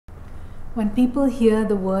When people hear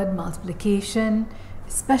the word multiplication,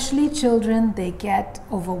 especially children, they get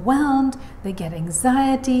overwhelmed, they get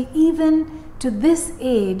anxiety. Even to this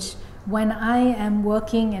age, when I am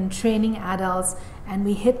working and training adults and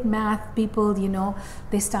we hit math, people,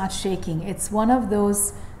 they start shaking. It's one of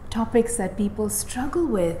those topics that people struggle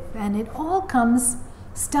with, and it all comes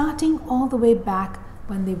starting all the way back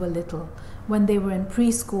when they were little, when they were in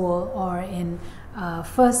preschool or in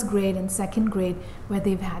first grade and second grade, where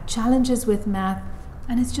they've had challenges with math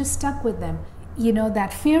and it's just stuck with them.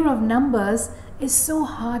 That fear of numbers is so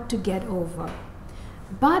hard to get over.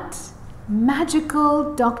 But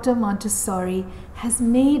magical Dr. Montessori has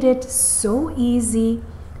made it so easy,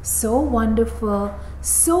 so wonderful,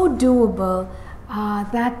 so doable,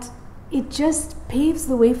 that it just paves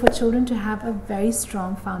the way for children to have a very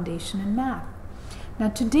strong foundation in math. Now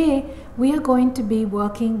today we are going to be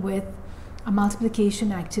working with a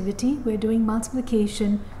multiplication activity. We're doing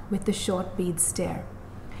multiplication with the short bead stair.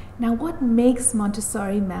 Now what makes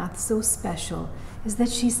Montessori math so special is that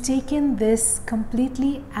she's taken this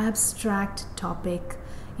completely abstract topic,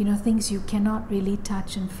 things you cannot really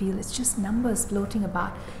touch and feel, it's just numbers floating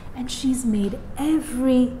about, and she's made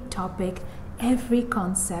every topic, every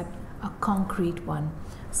concept a concrete one,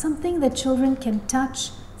 something that children can touch,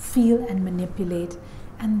 feel and manipulate.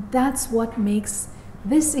 And that's what makes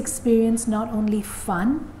this experience not only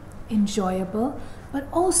fun, enjoyable, but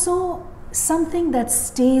also something that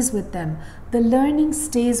stays with them. The learning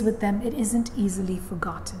stays with them. It isn't easily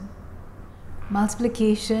forgotten.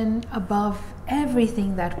 Multiplication, above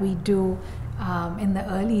everything that we do in the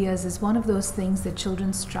early years, is one of those things that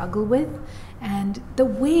children struggle with. And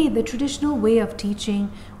the traditional way of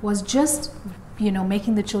teaching was just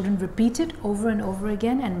making the children repeat it over and over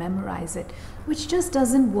again and memorize it, which just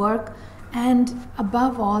doesn't work. And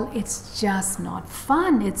above all, it's just not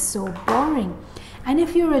fun. It's so boring. And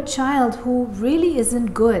if you're a child who really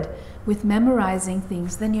isn't good with memorizing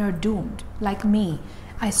things, then you're doomed, like me.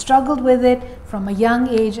 I struggled with it from a young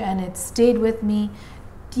age, and it stayed with me,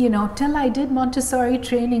 till I did Montessori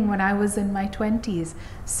training when I was in my 20s.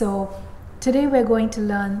 So today we're going to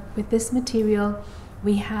learn with this material.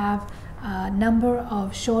 We have a number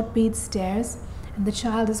of short bead stairs, and the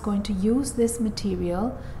child is going to use this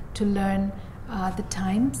material to learn the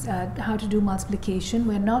times, how to do multiplication.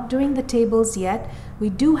 We're not doing the tables yet. We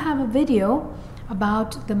do have a video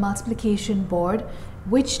about the multiplication board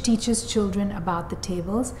which teaches children about the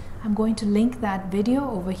tables. I'm going to link that video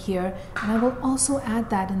over here, and I will also add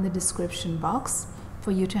that in the description box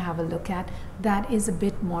for you to have a look at. That is a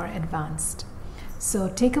bit more advanced. So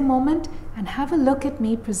take a moment and have a look at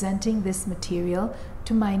me presenting this material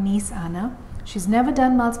to my niece Anna. She's never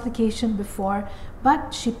done multiplication before,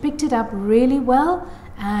 but she picked it up really well,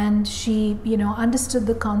 and she understood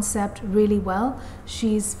the concept really well.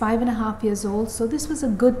 She's 5.5 years old, so this was a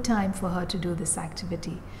good time for her to do this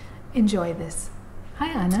activity. Enjoy this. Hi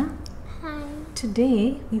Anna. Hi.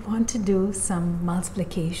 Today we want to do some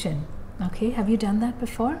multiplication. Okay, have you done that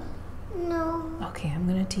before? No. Okay, I'm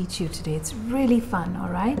going to teach you today. It's really fun, all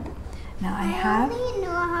right? Now I only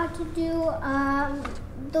know how to do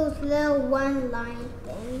those little one-line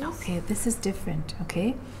things. Okay, this is different,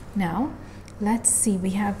 okay? Now, let's see.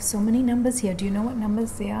 We have so many numbers here. Do you know what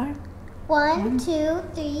numbers they are? 1, 2,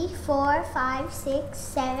 3, 4, 5, 6,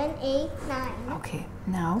 7, 8, 9. Okay,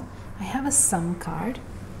 now I have a sum card,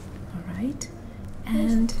 all right?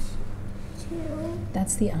 And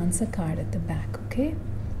that's the answer card at the back, okay?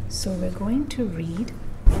 So we're going to read,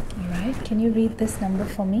 all right? Can you read this number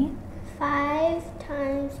for me? 5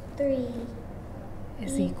 times 3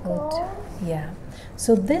 is equal to, yeah.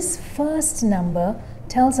 So this first number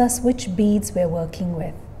tells us which beads we're working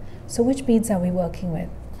with. So which beads are we working with?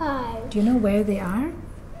 5. Do you know where they are?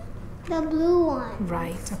 The blue one.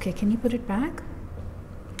 Right. Okay, can you put it back?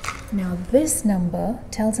 Now this number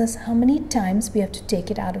tells us how many times we have to take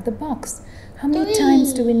it out of the box. How many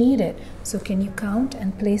times do we need it? So can you count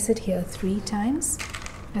and place it here 3 times?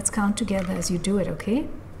 Let's count together as you do it, okay?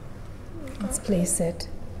 Let's place it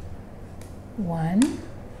 1,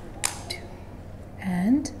 2,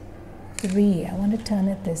 and 3. I want to turn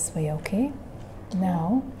it this way, okay?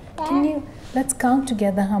 Now, let's count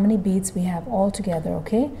together how many beads we have all together,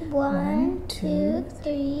 okay? 1, 2,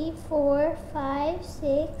 3, 4, 5,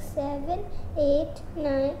 6, 7, 8,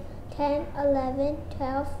 9, 10, 11,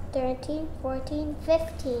 12, 13, 14,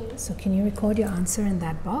 15. So can you record your answer in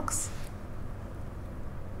that box?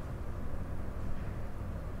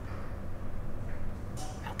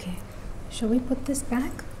 Okay. Shall we put this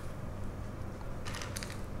back?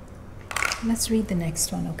 Let's read the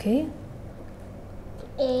next one, okay?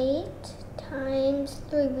 8 times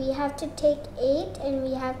 3. We have to take 8 and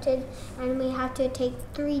we have to take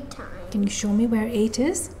 3 times. Can you show me where 8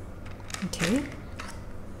 is? Okay.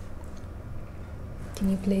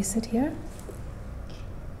 Can you place it here?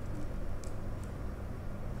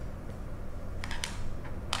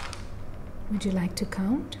 Would you like to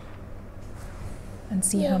count and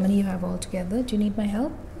see how many you have altogether? Do you need my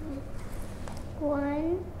help?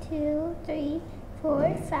 1, 2, 3,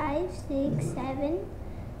 4, 5, 6, 7,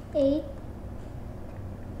 8,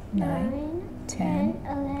 9, 10,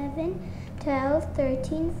 11, 12,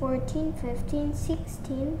 13, 14, 15,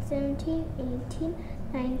 16, 17, 18,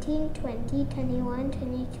 19, 20, 21,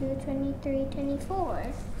 22, 23,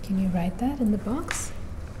 24. Can you write that in the box?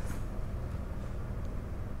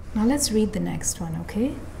 Now let's read the next one,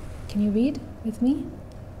 okay? Can you read with me?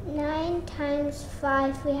 9 times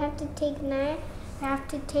 5. We have to take 9. We have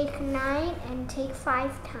to take 9 and take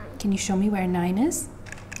 5 times. Can you show me where 9 is?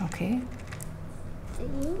 Okay. 3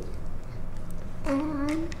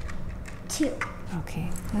 and 2. Okay,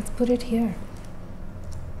 let's put it here.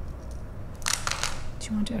 Do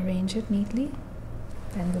you want to arrange it neatly?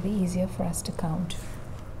 Then it'll be easier for us to count.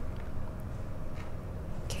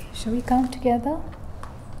 Okay, shall we count together?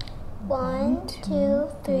 1, 2,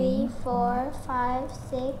 3, 4, 5,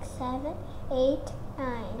 6, 7, 8,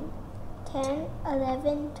 9, 10,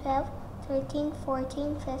 11, 12, 13,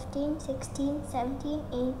 14, 15, 16, 17,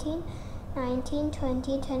 18, 19,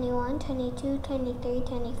 20, 21, 22, 23,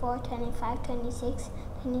 24, 25, 26,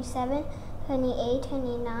 27, 28,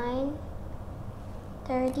 29,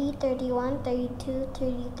 30, 31, 32,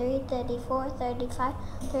 33, 34, 35,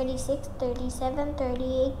 36, 37,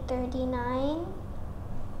 38, 39,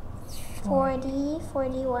 40,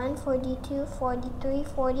 41, 42, 43,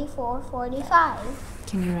 44, 45.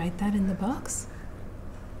 Can you write that in the box?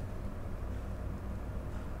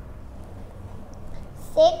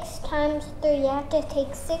 6 times 3. You have to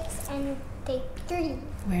take 6 and take 3.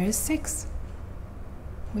 Where is 6?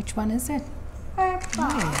 Which one is it? Purple.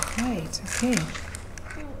 Right, okay.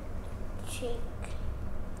 Check.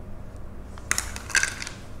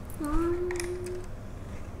 1.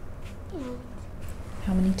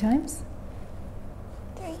 How many times?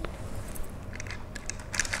 3.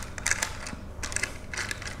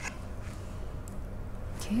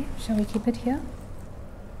 Okay, shall we keep it here?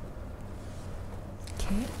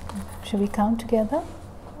 Okay, shall we count together?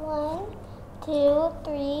 1, 2,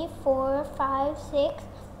 3, 4, 5, 6,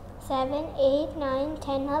 7, 8, 9,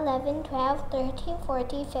 10, 11, 12, 13,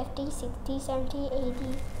 14, 15, 16, 17,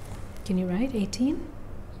 18. Can you write 18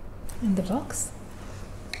 in the box?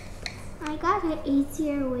 I got an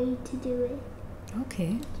easier way to do it.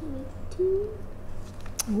 Okay. To make 2.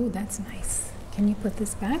 Oh, that's nice. Can you put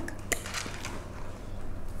this back?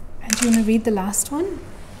 And do you want to read the last one?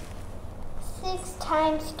 6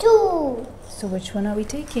 times 2. So which one are we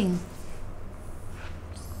taking?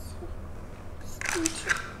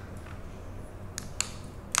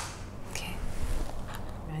 Okay.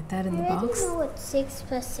 Write that in the I already box. know what 6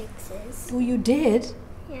 plus 6 is. Oh, you did?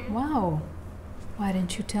 Yeah. Wow. Why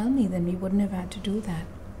didn't you tell me? Then we wouldn't have had to do that.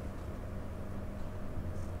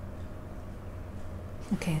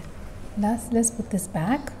 Okay. Let's put this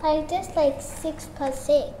back. I just like 6 plus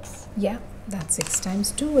 6. Yeah, that's 6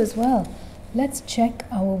 times 2 as well. Let's check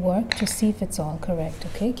our work to see if it's all correct,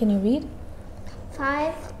 okay? Can you read?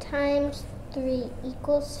 5 times 3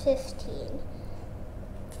 equals 15.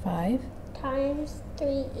 5 Times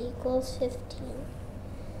 3 equals 15.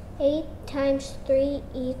 8 times 3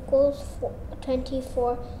 equals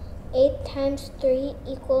 24. 8 times 3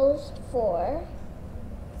 equals 4.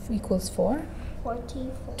 equals 4.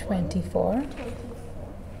 44. 24. 24.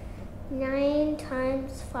 9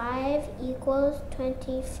 times 5 equals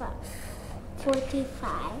 25.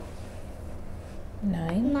 45.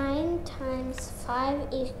 9. 9 times 5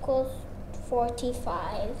 equals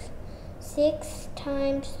 45. 6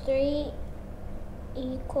 times 3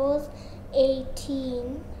 equals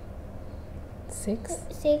 18. 6.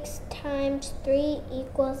 6 times 3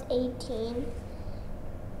 equals 18.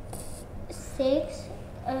 6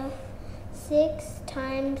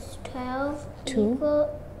 times 12 2.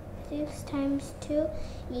 6 times 2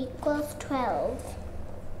 equals 12.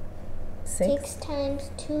 6. 6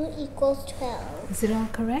 times 2 equals 12. Is it all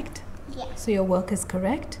correct? Yeah. So your work is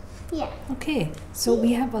correct? Yeah. Okay, so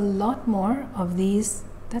we have a lot more of these.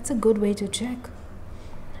 That's a good way to check.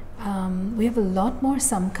 We have a lot more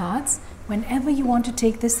sum cards. Whenever you want to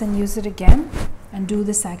take this and use it again and do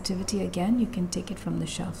this activity again, you can take it from the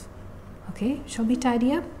shelf. Okay, shall we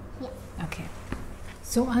tidy up? Yeah. Okay.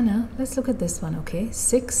 So Anna, let's look at this one, okay?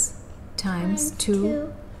 6 times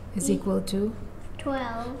 2 is equal to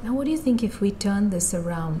 12. Now what do you think if we turn this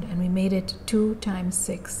around and we made it 2 times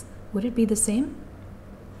 6? Would it be the same?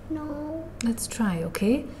 No. Let's try,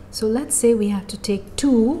 okay? So let's say we have to take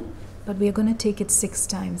 2, but we're going to take it 6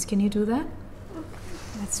 times. Can you do that?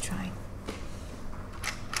 Okay. Let's try.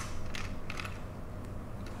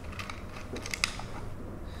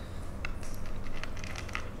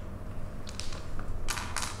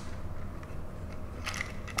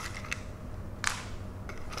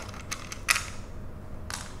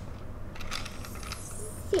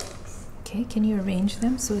 Okay, can you arrange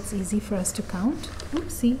them so it's easy for us to count?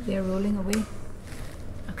 Oops, see, they're rolling away.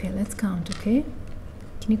 Okay, let's count, okay?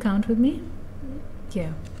 Can you count with me?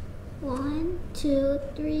 Yeah. 1, 2,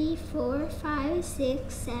 3, 4, 5,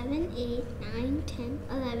 6, 7, 8, 9, 10,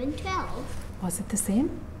 11, 12. Was it the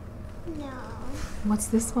same? No. What's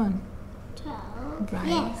this one? 12. Right.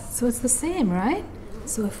 Yes. So it's the same, right?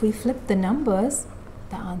 So if we flip the numbers,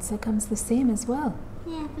 the answer comes the same as well.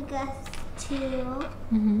 Yeah, because 2,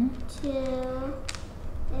 Mm-hmm. 2,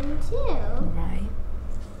 and 2. Right.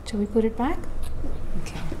 Shall we put it back?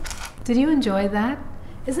 Okay. Did you enjoy that?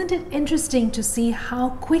 Isn't it interesting to see how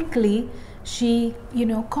quickly she,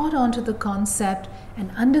 caught on to the concept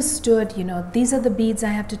and understood, these are the beads I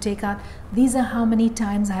have to take out. These are how many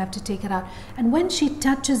times I have to take it out. And when she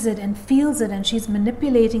touches it and feels it and she's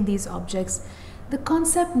manipulating these objects, the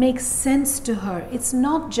concept makes sense to her. It's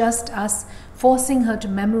not just us forcing her to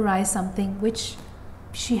memorize something which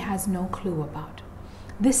she has no clue about.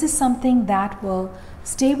 This is something that will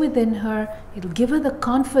stay within her. It'll give her the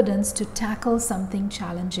confidence to tackle something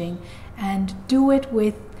challenging and do it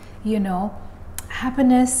with,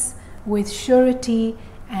 happiness, with surety,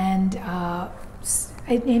 and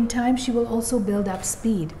in time she will also build up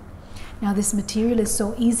speed. Now this material is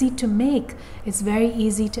so easy to make. It's very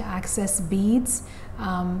easy to access beads,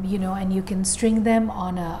 and you can string them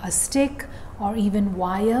on a stick or even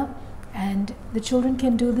wire, and the children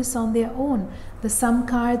can do this on their own. The sum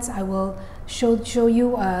cards, I will show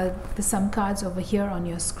you the sum cards over here on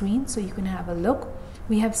your screen so you can have a look.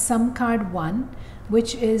 We have sum card 1,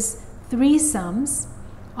 which is 3 sums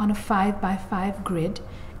on a 5x5 grid,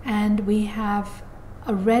 and we have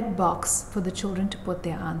a red box for the children to put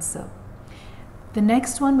their answer. The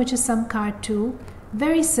next one, which is sum card 2,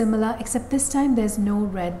 very similar, except this time there's no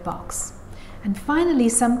red box. And finally,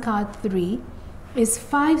 sum card 3 is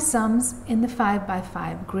 5 sums in the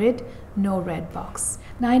 5x5 grid, no red box.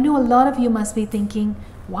 Now I know a lot of you must be thinking,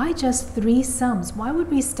 why just 3 sums? Why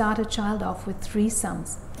would we start a child off with 3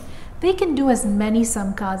 sums? They can do as many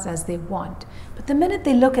sum cards as they want, but the minute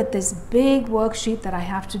they look at this big worksheet that I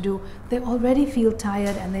have to do, they already feel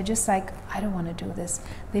tired and they're just like, I don't want to do this.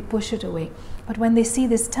 They push it away. But when they see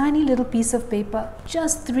this tiny little piece of paper,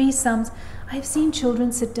 just 3 sums, I've seen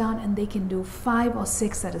children sit down and they can do 5 or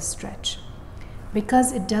 6 at a stretch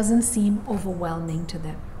because it doesn't seem overwhelming to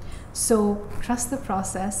them. So trust the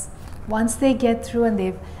process. Once they get through and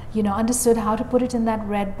they've understood how to put it in that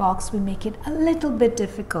red box, we make it a little bit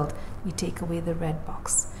difficult. We take away the red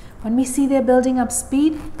box. When we see they're building up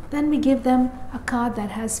speed, then we give them a card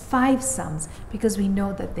that has 5 sums because we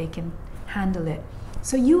know that they can handle it.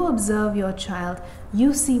 So you observe your child,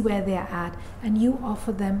 you see where they're at, and you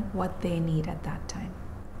offer them what they need at that time.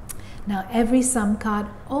 Now every sum card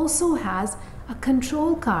also has a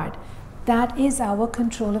control card. That is our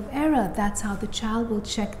control of error. That's how the child will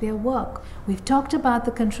check their work. We've talked about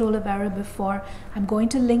the control of error before. I'm going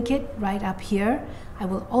to link it right up here. I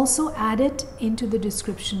will also add it into the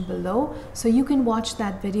description below so you can watch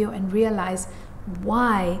that video and realize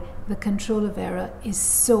why the control of error is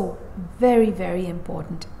so very, very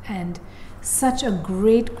important and such a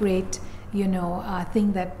great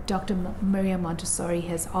thing that Dr. Maria Montessori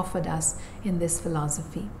has offered us in this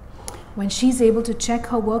philosophy. When she's able to check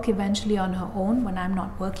her work eventually on her own, when I'm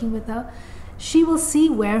not working with her, she will see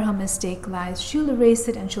where her mistake lies. She'll erase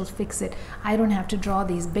it and she'll fix it. I don't have to draw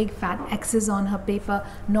these big fat X's on her paper,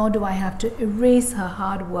 nor do I have to erase her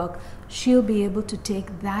hard work. She'll be able to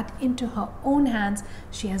take that into her own hands.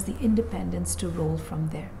 She has the independence to roll from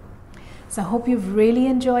there. So I hope you've really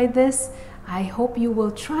enjoyed this. I hope you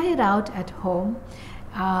will try it out at home.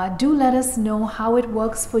 Do let us know how it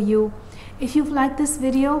works for you. If you've liked this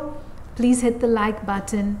video, please hit the like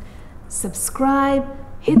button, subscribe,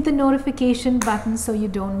 hit the notification button so you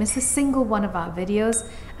don't miss a single one of our videos,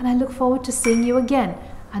 and I look forward to seeing you again.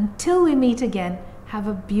 Until we meet again, have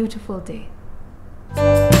a beautiful day.